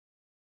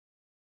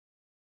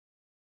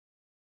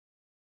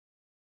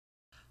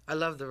I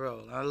love the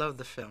role. I love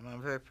the film.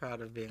 I'm very proud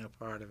of being a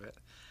part of it.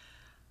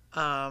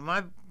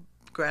 My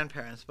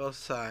grandparents, both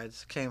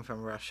sides, came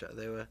from Russia.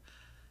 They were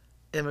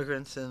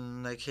immigrants,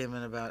 and they came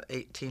in about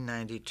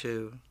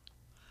 1892.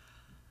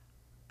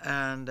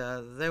 And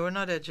they were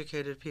not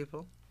educated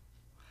people.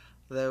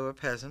 They were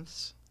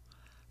peasants.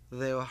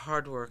 They were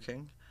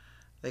hardworking.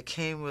 They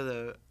came with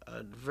a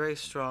very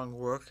strong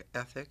work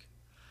ethic.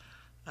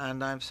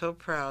 And I'm so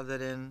proud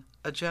that in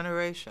a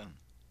generation,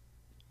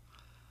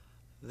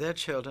 their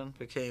children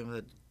became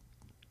the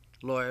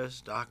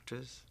lawyers,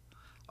 doctors,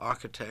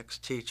 architects,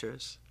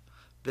 teachers,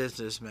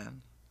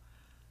 businessmen,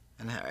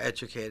 and are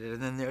educated.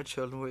 And then their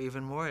children were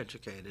even more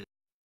educated.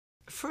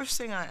 First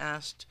thing I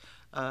asked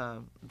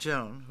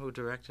Joan, who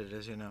directed it,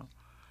 as you know,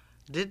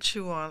 did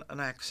she want an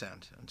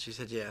accent? And she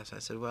said yes. I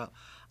said, well,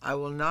 I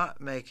will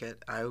not make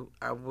it.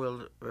 I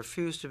will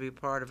refuse to be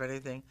part of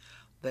anything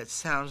that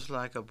sounds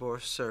like a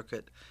Bourse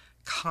Circuit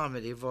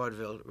comedy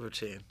vaudeville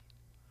routine.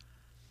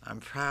 I'm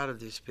proud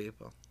of these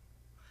people,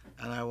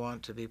 and I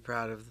want to be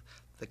proud of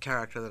the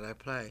character that I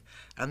play.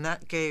 And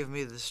that gave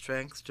me the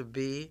strength to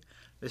be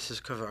Mrs.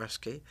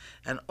 Kovarsky,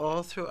 and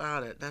all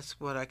throughout it,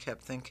 that's what I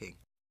kept thinking.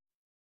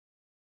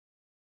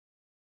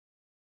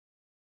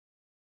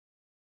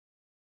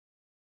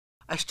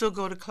 I still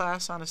go to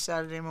class on a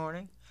Saturday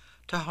morning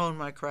to hone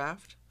my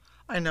craft.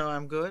 I know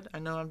I'm good. I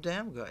know I'm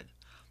damn good.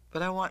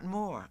 But I want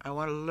more. I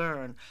want to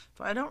learn. If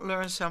I don't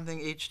learn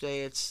something each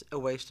day, it's a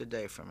wasted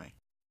day for me.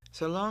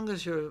 So long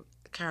as your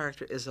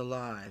character is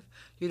alive,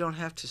 you don't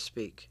have to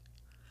speak.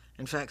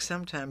 In fact,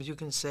 sometimes you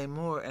can say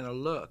more in a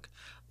look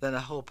than a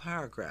whole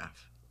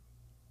paragraph.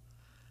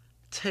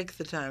 Take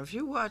the time. If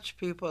you watch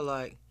people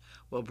like,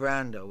 well,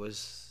 Brando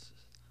was,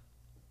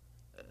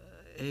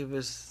 he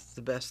was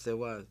the best there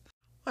was.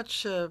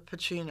 Watch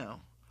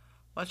Pacino,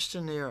 watch De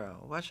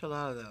Niro, watch a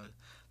lot of those.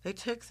 They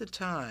take the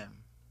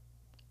time.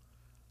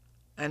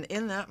 And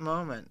in that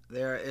moment,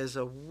 there is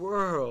a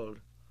world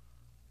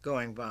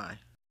going by.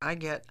 I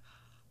get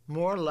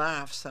more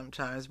laughs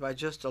sometimes by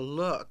just a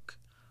look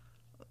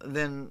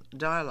than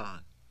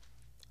dialogue.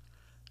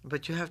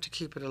 But you have to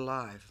keep it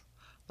alive.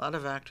 A lot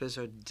of actors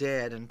are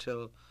dead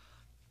until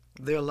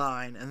their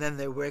line, and then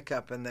they wake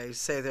up and they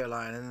say their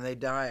line, and then they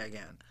die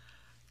again.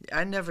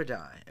 I never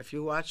die. If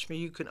you watch me,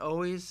 you can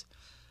always,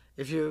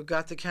 if you've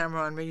got the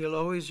camera on me, you'll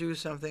always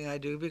use something I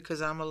do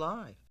because I'm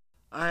alive.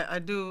 I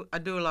do a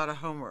lot of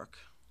homework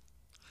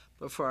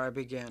before I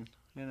begin,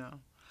 you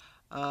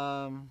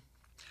know.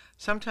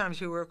 Sometimes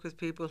you work with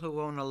people who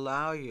won't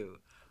allow you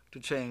to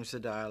change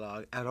the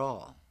dialogue at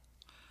all,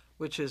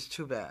 which is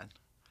too bad,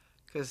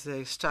 because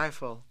they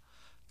stifle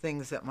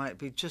things that might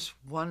be just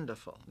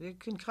wonderful. You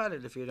can cut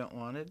it if you don't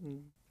want it,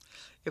 and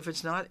if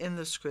it's not in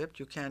the script,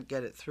 you can't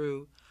get it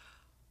through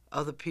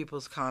other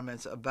people's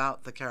comments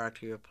about the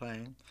character you're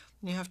playing,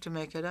 and you have to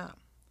make it up.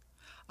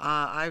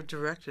 I've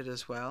directed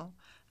as well,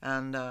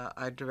 and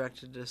I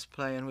directed this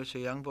play in which a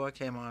young boy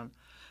came on,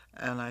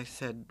 and I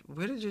said,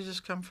 where did you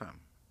just come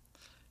from?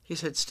 He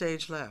said,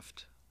 stage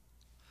left.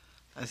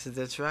 I said,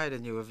 that's right,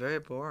 and you were very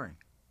boring.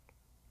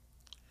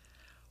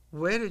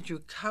 Where did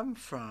you come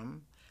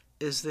from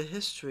is the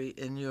history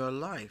in your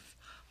life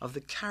of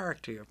the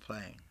character you're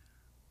playing.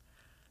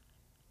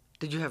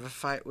 Did you have a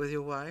fight with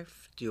your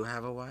wife? Do you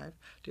have a wife?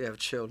 Do you have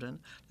children?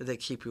 Did they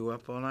keep you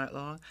up all night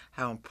long?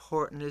 How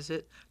important is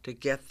it to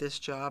get this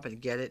job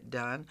and get it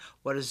done?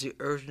 What is the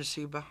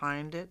urgency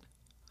behind it?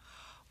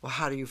 Well,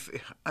 how do you feel?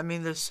 I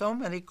mean, there's so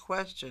many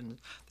questions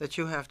that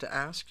you have to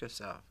ask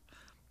yourself.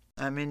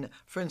 I mean,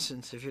 for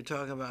instance, if you're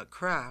talking about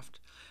craft,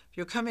 if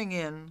you're coming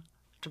in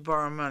to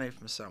borrow money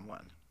from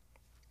someone,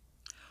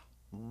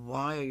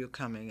 why are you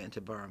coming in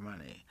to borrow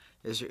money?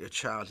 Is it your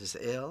child is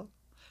ill?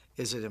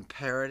 Is it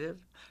imperative?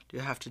 Do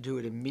you have to do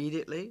it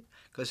immediately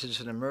because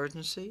it's an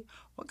emergency?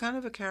 What kind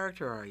of a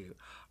character are you?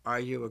 Are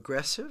you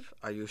aggressive?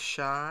 Are you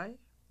shy?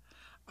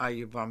 Are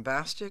you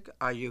bombastic?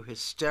 Are you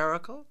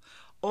hysterical?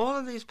 All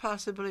of these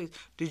possibilities.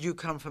 Did you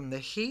come from the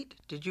heat?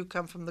 Did you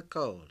come from the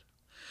cold?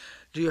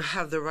 Do you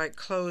have the right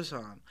clothes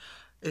on?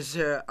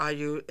 Are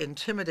you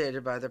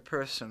intimidated by the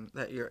person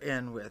that you're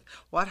in with?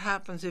 What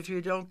happens if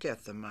you don't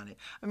get the money?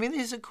 I mean,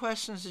 these are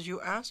questions that you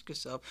ask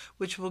yourself,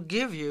 which will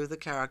give you the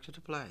character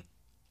to play.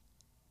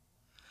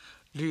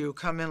 Do you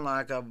come in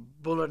like a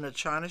bull in a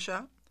china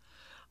shop?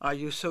 Are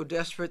you so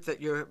desperate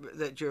that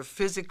you're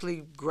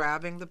physically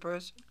grabbing the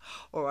person?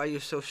 Or are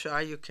you so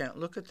shy you can't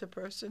look at the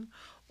person?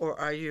 Or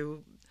are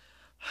you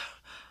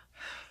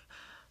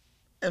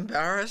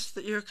embarrassed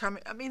that you're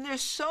coming? I mean,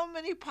 there's so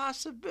many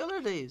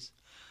possibilities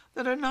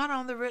that are not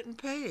on the written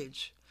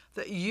page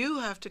that you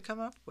have to come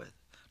up with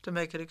to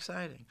make it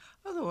exciting.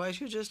 Otherwise,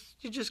 you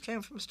just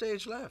came from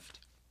stage left.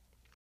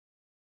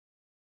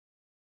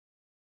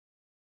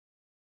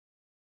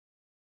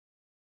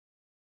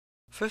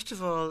 First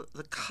of all,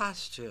 the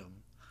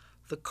costume,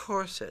 the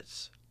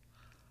corsets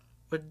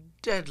were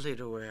deadly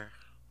to wear.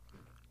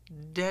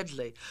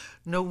 Deadly.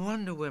 No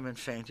wonder women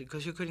fainted,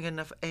 because you couldn't get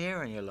enough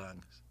air in your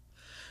lungs.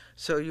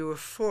 So you were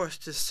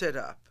forced to sit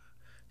up.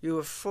 You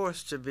were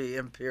forced to be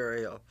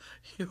imperial.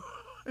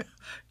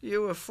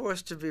 You were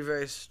forced to be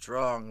very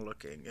strong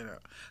looking, you know.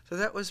 So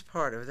that was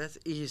part of it. That's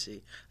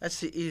easy. That's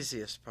the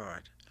easiest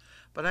part.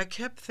 But I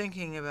kept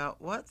thinking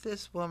about what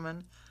this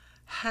woman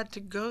had to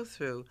go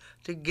through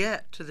to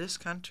get to this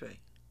country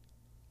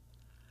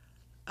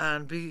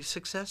and be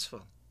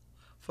successful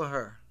for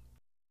her.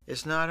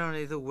 It's not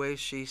only the way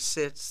she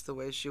sits, the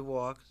way she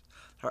walks,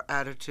 her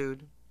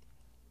attitude,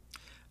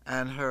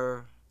 and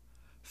her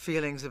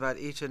feelings about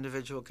each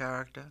individual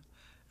character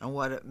and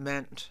what it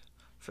meant,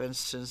 for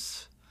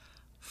instance,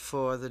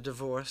 for the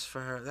divorce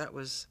for her. That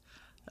was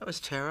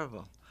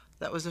terrible.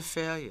 That was a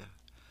failure.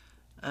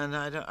 And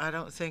I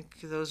don't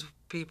think those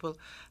people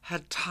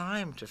had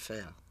time to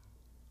fail.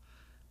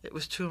 It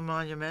was too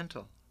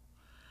monumental.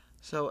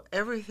 So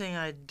everything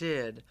I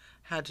did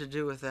had to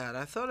do with that.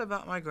 I thought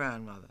about my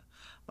grandmother.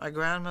 My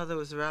grandmother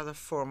was a rather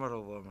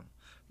formidable woman,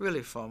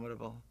 really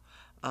formidable.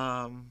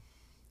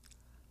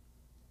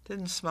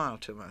 Didn't smile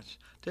too much.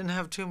 Didn't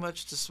have too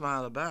much to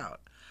smile about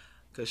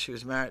because she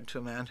was married to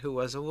a man who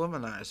was a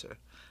womanizer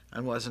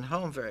and wasn't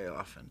home very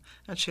often.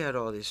 And she had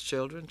all these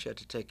children. She had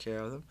to take care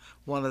of them.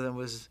 One of them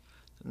was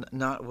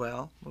not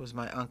well. It was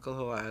my uncle,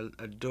 who I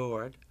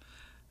adored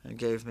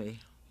and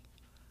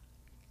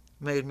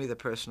made me the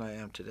person I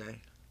am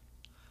today.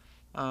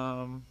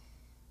 So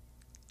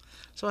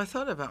I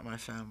thought about my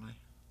family.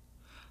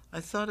 I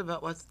thought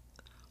about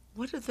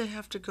what did they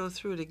have to go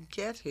through to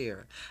get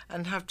here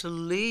and have to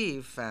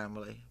leave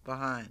family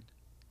behind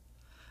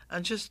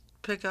and just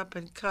pick up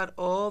and cut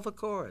all the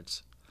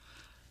cords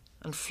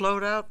and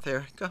float out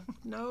there. God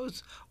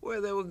knows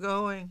where they were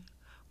going,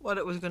 what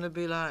it was going to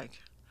be like.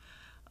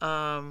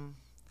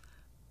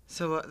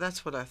 So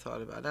that's what I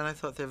thought about, and I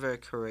thought they're very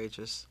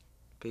courageous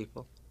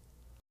people.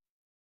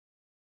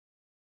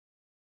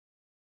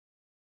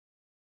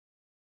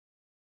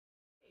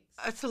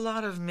 It's a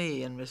lot of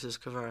me in Mrs.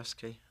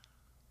 Kowarski.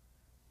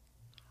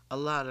 A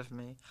lot of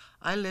me.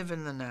 I live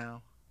in the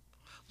now.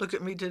 Look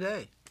at me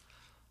today.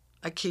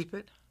 I keep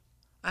it.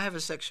 I have a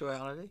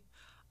sexuality.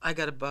 I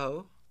got a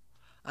beau.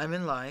 I'm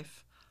in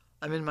life.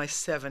 I'm in my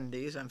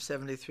 70s. I'm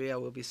 73. I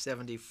will be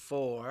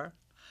 74.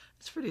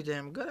 It's pretty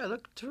damn good. I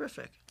look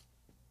terrific.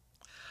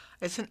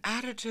 It's an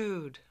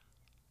attitude.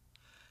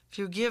 If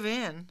you give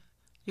in,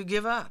 you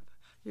give up.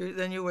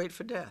 Then you wait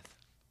for death.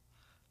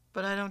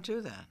 But I don't do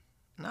that.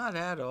 Not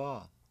at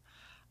all.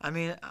 I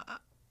mean,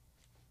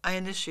 I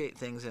initiate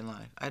things in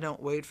life. I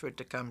don't wait for it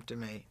to come to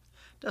me.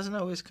 It doesn't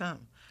always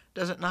come. It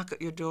doesn't knock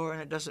at your door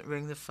and it doesn't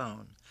ring the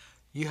phone.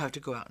 You have to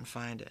go out and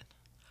find it.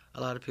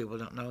 A lot of people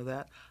don't know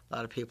that. A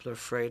lot of people are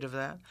afraid of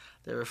that.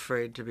 They're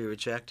afraid to be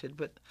rejected.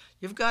 But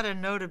you've got to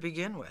know to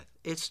begin with.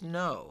 It's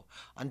no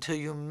until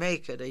you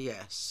make it a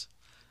yes.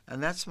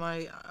 And that's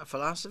my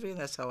philosophy, and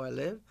that's how I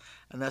live,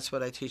 and that's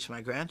what I teach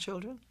my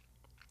grandchildren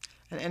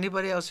and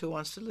anybody else who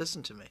wants to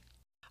listen to me.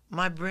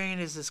 My brain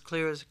is as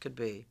clear as it could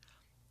be,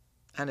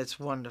 and it's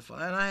wonderful.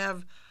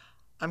 And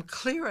I'm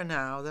clearer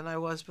now than I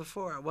was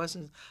before.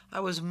 I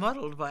was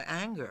muddled by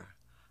anger.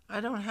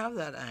 I don't have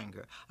that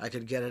anger. I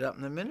could get it up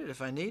in a minute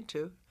if I need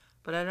to,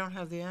 but I don't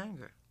have the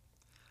anger.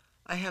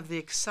 I have the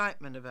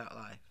excitement about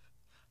life,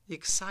 the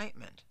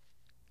excitement,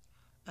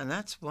 and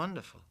that's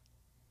wonderful.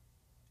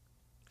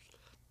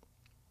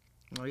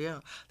 Oh, yeah,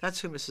 that's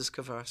who Mrs.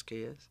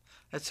 Kowarski is.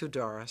 That's who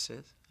Doris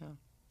is. Yeah.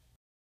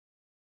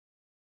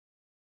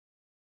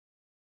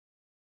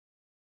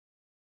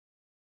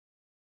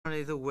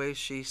 Only the way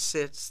she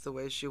sits, the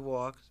way she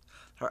walks,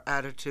 her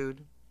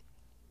attitude,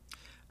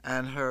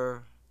 and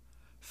her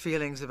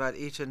feelings about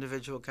each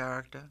individual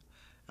character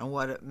and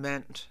what it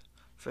meant,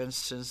 for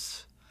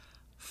instance,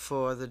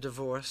 for the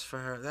divorce for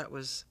her. That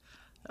was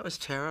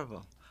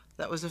terrible.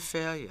 That was a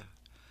failure.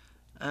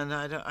 And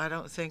I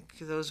don't think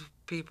those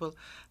people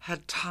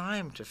had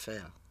time to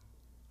fail.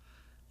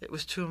 It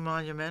was too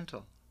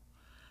monumental.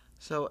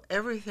 So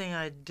everything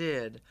I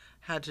did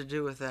had to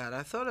do with that.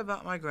 I thought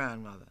about my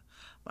grandmother.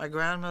 My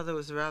grandmother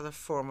was a rather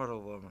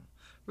formidable woman,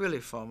 really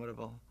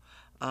formidable.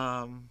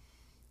 Didn't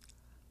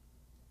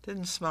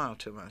smile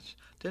too much.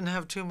 Didn't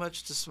have too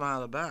much to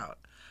smile about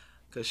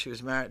because she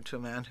was married to a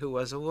man who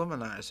was a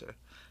womanizer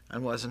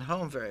and wasn't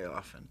home very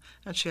often.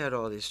 And she had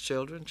all these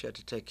children. She had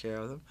to take care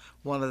of them.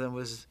 One of them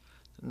was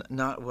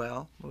not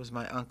well. It was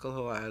my uncle,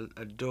 who I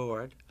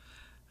adored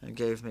and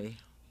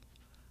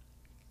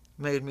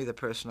made me the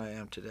person I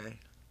am today.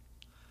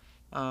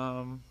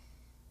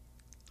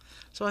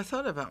 So I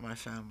thought about my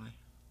family.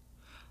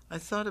 I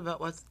thought about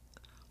what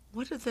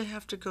did they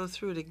have to go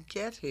through to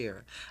get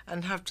here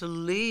and have to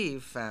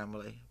leave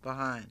family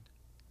behind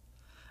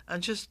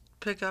and just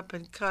pick up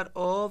and cut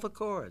all the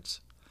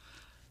cords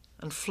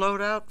and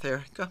float out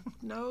there. God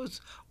knows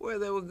where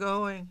they were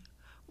going,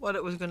 what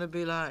it was going to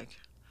be like.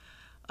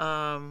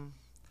 So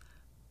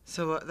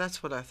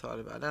that's what I thought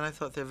about, and I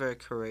thought they're very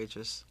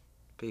courageous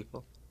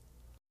people.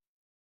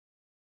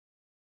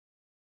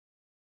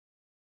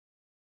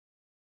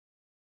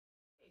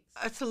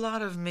 It's a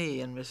lot of me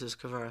in Mrs.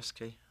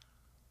 Kowarski.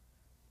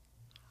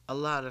 A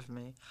lot of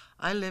me.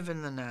 I live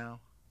in the now.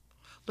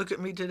 Look at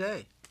me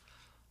today.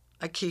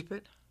 I keep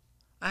it.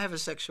 I have a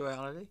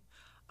sexuality.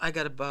 I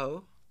got a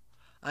beau.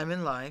 I'm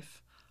in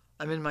life.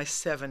 I'm in my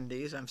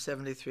 70s. I'm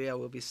 73. I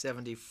will be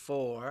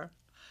 74.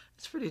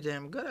 It's pretty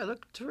damn good. I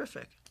look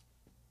terrific.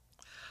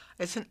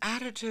 It's an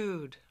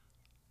attitude.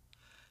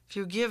 If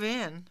you give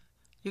in,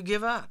 you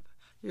give up.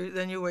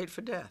 Then you wait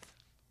for death.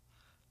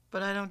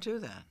 But I don't do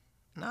that.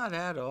 Not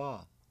at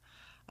all.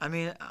 I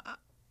mean,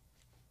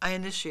 I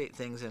initiate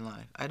things in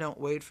life. I don't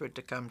wait for it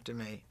to come to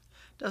me.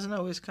 It doesn't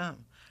always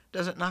come. It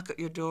doesn't knock at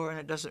your door and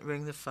it doesn't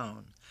ring the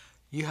phone.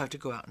 You have to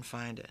go out and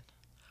find it.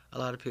 A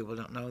lot of people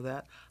don't know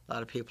that. A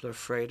lot of people are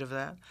afraid of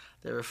that.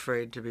 They're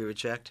afraid to be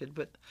rejected.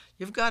 But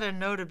you've got to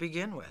know to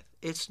begin with.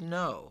 It's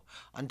no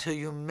until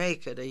you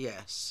make it a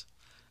yes.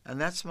 And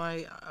that's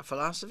my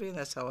philosophy, and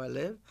that's how I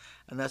live,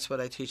 and that's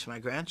what I teach my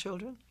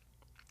grandchildren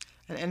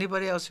and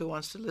anybody else who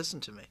wants to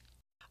listen to me.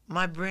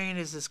 My brain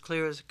is as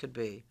clear as it could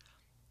be,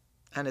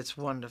 and it's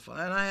wonderful.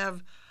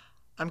 And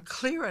I'm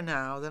clearer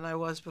now than I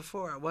was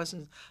before.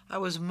 I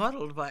was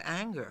muddled by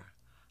anger.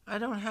 I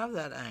don't have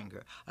that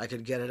anger. I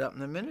could get it up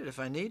in a minute if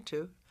I need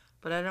to,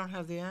 but I don't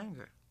have the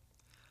anger.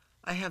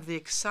 I have the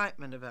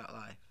excitement about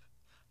life,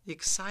 the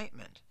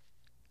excitement,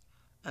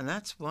 and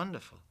that's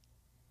wonderful.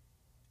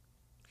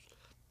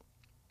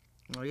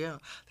 Oh, yeah,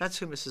 that's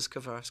who Mrs.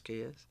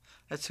 Kowarski is.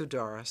 That's who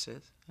Doris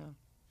is.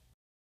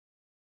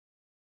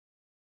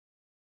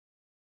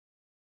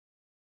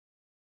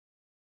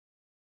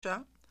 Yeah.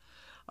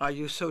 Are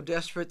you so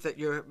desperate that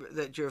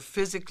you're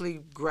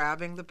physically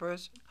grabbing the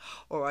person?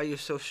 Or are you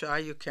so shy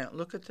you can't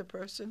look at the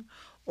person?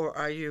 Or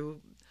are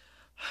you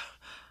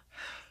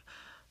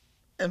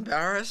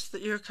embarrassed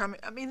that you're coming?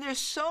 I mean, there's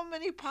so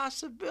many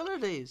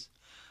possibilities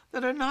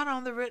that are not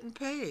on the written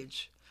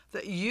page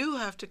that you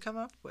have to come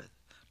up with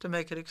to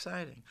make it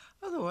exciting.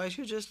 Otherwise,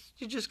 you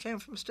just came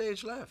from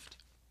stage left.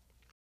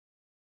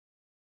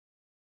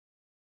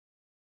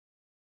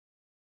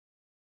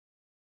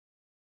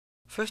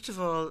 First of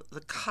all,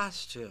 the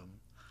costume,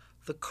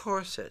 the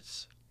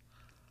corsets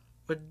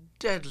were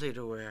deadly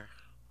to wear.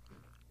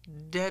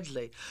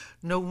 Deadly.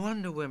 No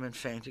wonder women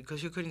fainted,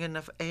 because you couldn't get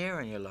enough air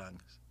in your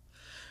lungs.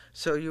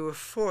 So you were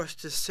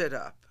forced to sit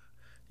up.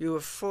 You were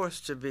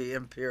forced to be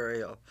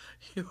imperial.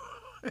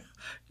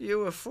 You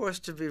were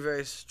forced to be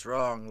very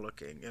strong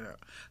looking,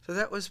 So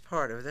that was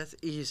part of it. That's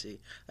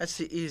easy. That's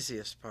the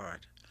easiest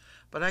part.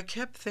 But I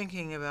kept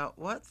thinking about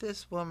what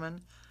this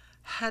woman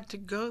had to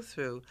go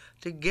through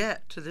to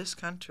get to this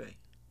country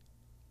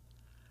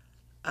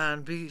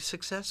and be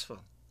successful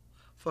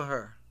for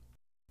her.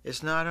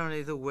 It's not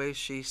only the way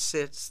she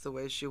sits, the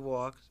way she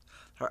walks,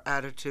 her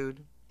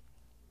attitude,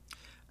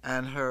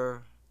 and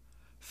her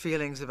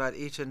feelings about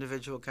each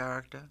individual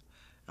character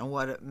and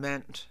what it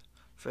meant,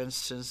 for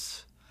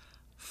instance,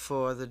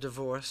 for the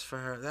divorce for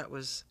her. That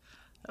was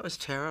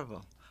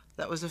terrible.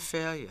 That was a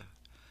failure.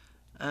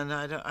 And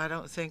I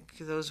don't think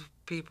those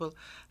people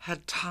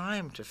had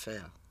time to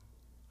fail.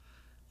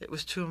 It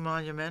was too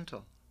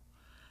monumental.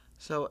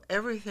 So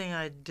everything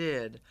I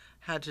did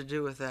had to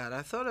do with that.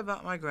 I thought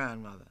about my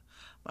grandmother.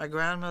 My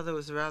grandmother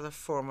was a rather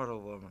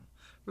formidable woman,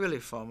 really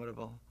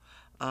formidable.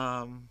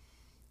 Didn't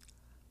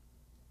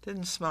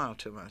smile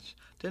too much.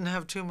 Didn't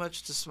have too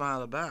much to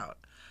smile about,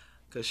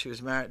 because she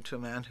was married to a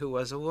man who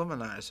was a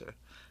womanizer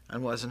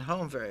and wasn't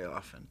home very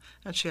often.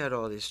 And she had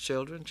all these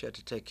children. She had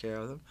to take care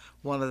of them.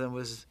 One of them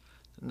was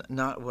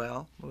not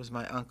well. It was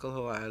my uncle,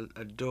 who I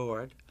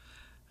adored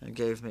and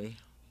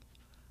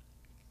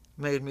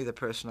made me the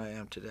person I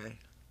am today.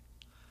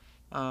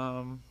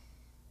 So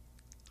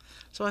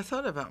I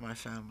thought about my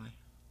family.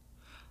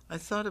 I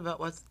thought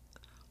about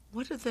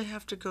what did they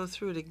have to go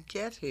through to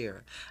get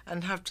here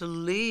and have to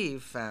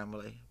leave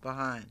family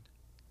behind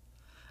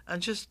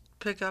and just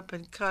pick up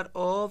and cut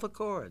all the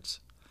cords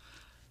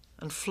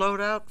and float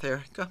out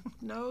there. God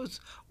knows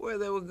where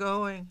they were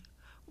going,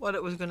 what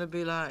it was going to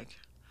be like.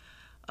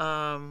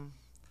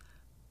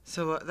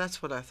 So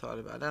that's what I thought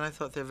about, and I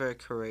thought they're very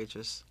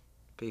courageous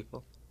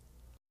people.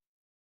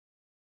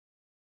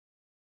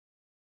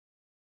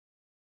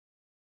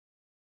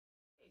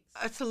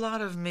 It's a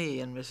lot of me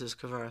in Mrs.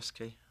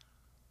 Kowarski.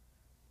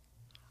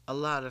 A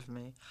lot of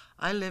me.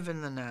 I live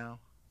in the now.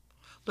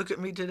 Look at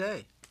me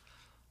today.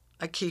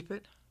 I keep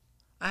it.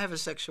 I have a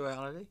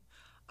sexuality.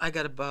 I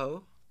got a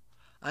beau.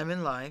 I'm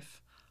in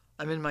life.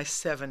 I'm in my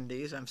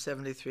 70s. I'm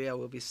 73. I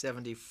will be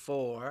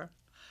 74.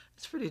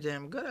 It's pretty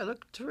damn good. I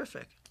look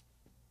terrific.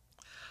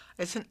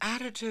 It's an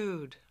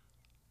attitude.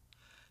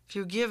 If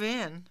you give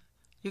in,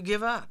 you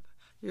give up.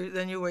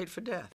 Then you wait for death.